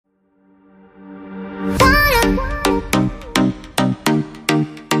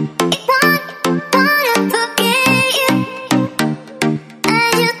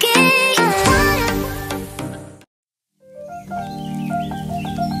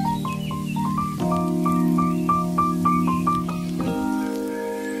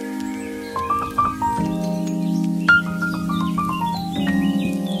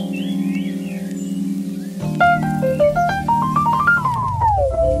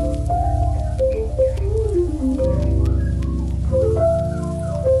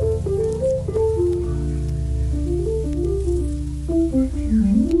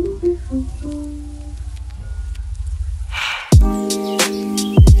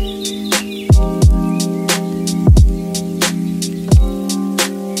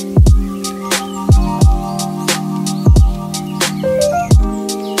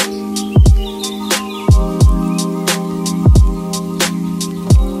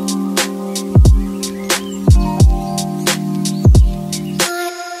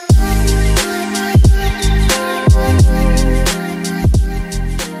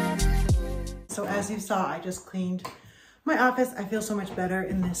just cleaned my office. I feel so much better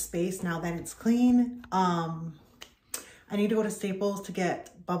in this space now that it's clean. I need to go to Staples to get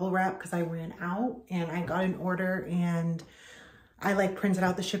bubble wrap because I ran out, and I got an order and I like printed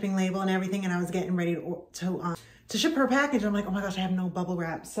out the shipping label and everything, and I was getting ready to ship her package. I'm like, oh my gosh, I have no bubble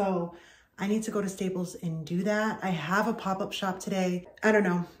wrap. So I need to go to Staples and do that. I have a pop-up shop today. I don't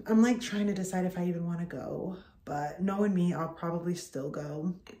know. I'm like trying to decide if I even want to go, but knowing me, I'll probably still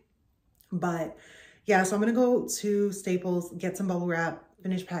go. But yeah, so I'm gonna go to Staples, get some bubble wrap,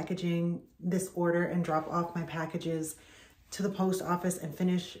 finish packaging this order, and drop off my packages to the post office and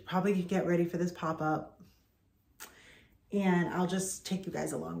finish, probably get ready for this pop-up. And I'll just take you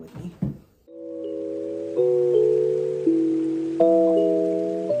guys along with me.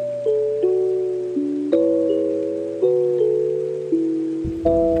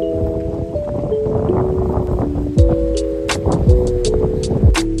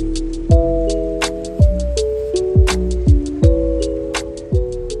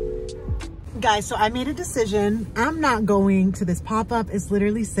 Guys, so I made a decision. I'm not going to this pop-up. It's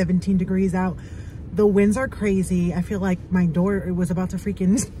literally 17 degrees out. The winds are crazy. I feel like my door was about to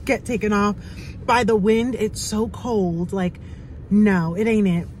freaking get taken off by the wind. It's so cold. Like, no, it ain't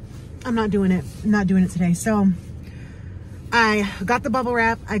it. I'm not doing it. I'm not doing it today. So I got the bubble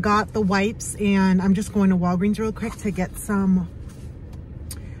wrap. I got the wipes, and I'm just going to Walgreens real quick to get some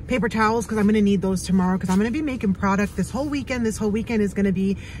paper towels because I'm going to need those tomorrow because I'm going to be making product this whole weekend. This whole weekend is going to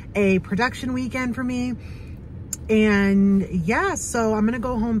be a production weekend for me. And yeah, so I'm going to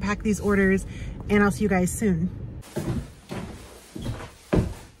go home, pack these orders, and I'll see you guys soon.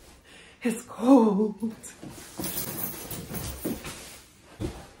 It's cold.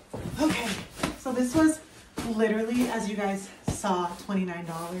 Okay, so this was literally, as you guys saw,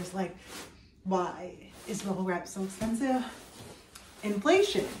 $29. Like, why is bubble wrap so expensive?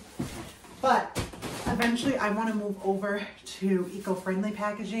 Inflation. But eventually I want to move over to eco-friendly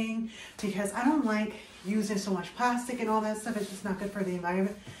packaging because I don't like using so much plastic and all that stuff. It's just not good for the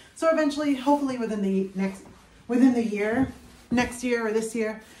environment. So eventually, hopefully within the year, next year or this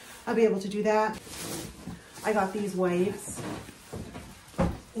year, I'll be able to do that. I got these wipes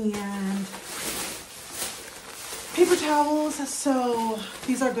and paper towels. So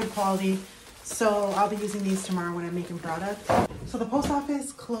these are good quality. So I'll be using these tomorrow when I'm making product. So the post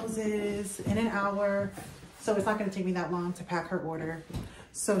office closes in an hour. So it's not going to take me that long to pack her order.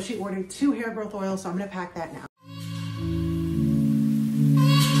 So she ordered 2 hair growth oils. So I'm going to pack that now.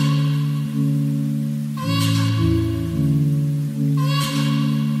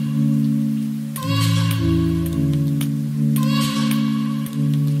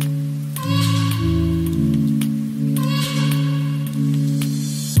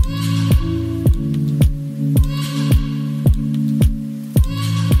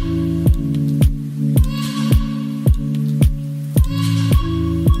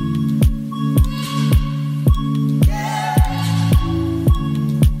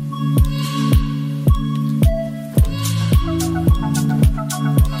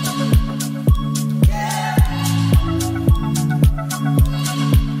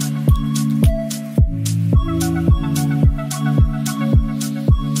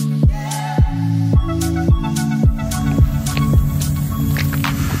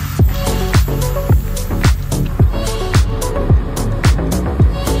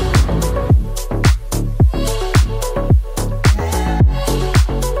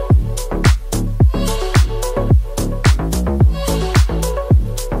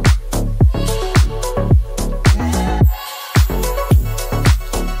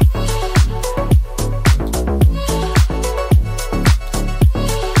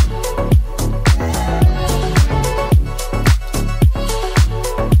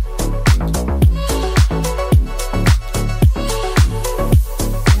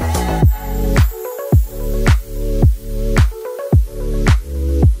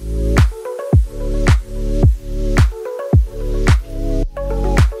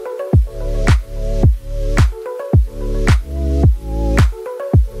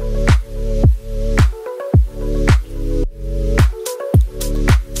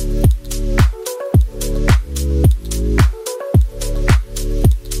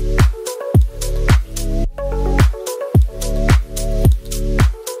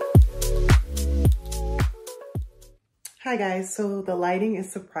 Hi guys, so the lighting is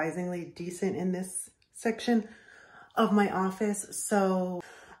surprisingly decent in this section of my office. So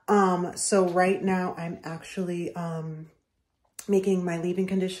right now I'm actually making my leave-in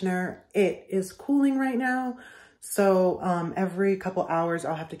conditioner. It is cooling right now, So every couple hours,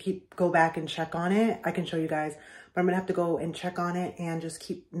 I'll have to go back and check on it. I can show you guys, but I'm gonna have to go and check on it and just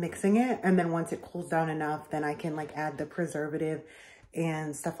keep mixing it. And then once it cools down enough, then I can like add the preservative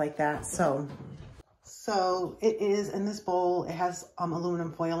and stuff like that. So it is in this bowl. It has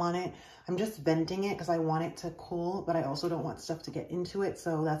aluminum foil on it. I'm just venting it because I want it to cool, but I also don't want stuff to get into it.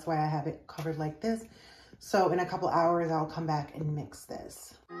 So that's why I have it covered like this. So in a couple hours, I'll come back and mix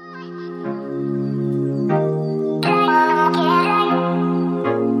this.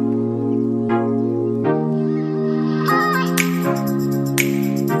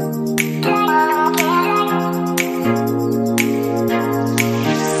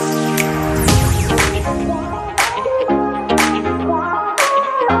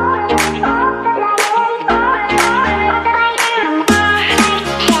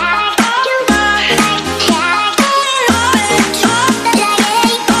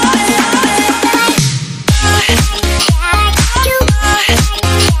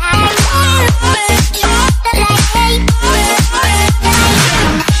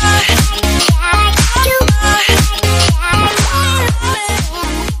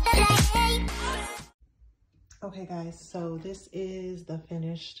 Okay guys, so this is the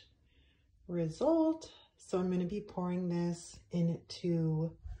finished result. So I'm going to be pouring this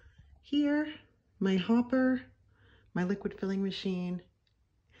into here, my hopper, my liquid filling machine,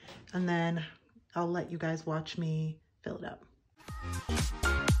 and then I'll let you guys watch me fill it up.